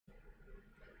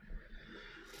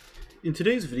In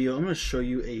today's video, I'm going to show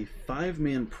you a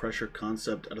 5-man pressure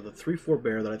concept out of the 3-4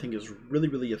 bear that I think is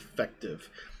really effective.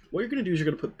 What you're going to do is you're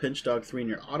going to put pinch dog 3 in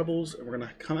your audibles, and we're going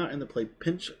to come out and play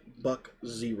pinch buck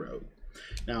 0.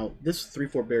 Now, this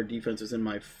 3-4 bear defense is in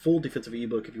my full defensive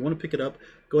ebook. If you want to pick it up,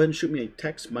 go ahead and shoot me a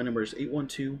text. My number is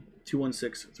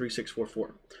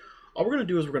 812-216-3644. All we're going to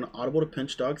do is we're going to audible to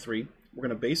pinch dog 3. We're going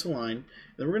to base a line, and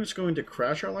then we're just going to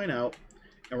crash our line out.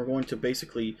 And we're going to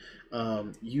basically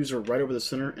use her right over the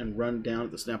center and run down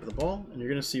at the snap of the ball. And you're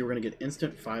going to see we're going to get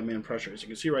instant 5-man pressure. As you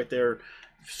can see right there,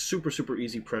 super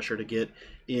easy pressure to get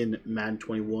in Madden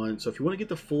 21. So if you want to get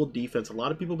the full defense, a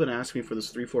lot of people have been asking me for this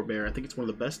 3-4 bear. I think it's one of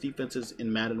the best defenses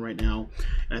in Madden right now.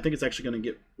 And I think it's actually going to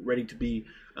get ready to be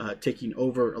taking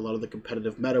over a lot of the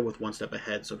competitive meta with one step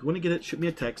ahead. So if you want to get it, shoot me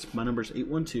a text. My number is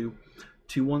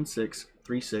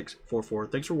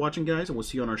 812-216-3644. Thanks for watching, guys, and we'll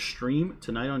see you on our stream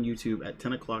tonight on YouTube at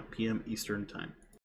 10 o'clock p.m. Eastern Time.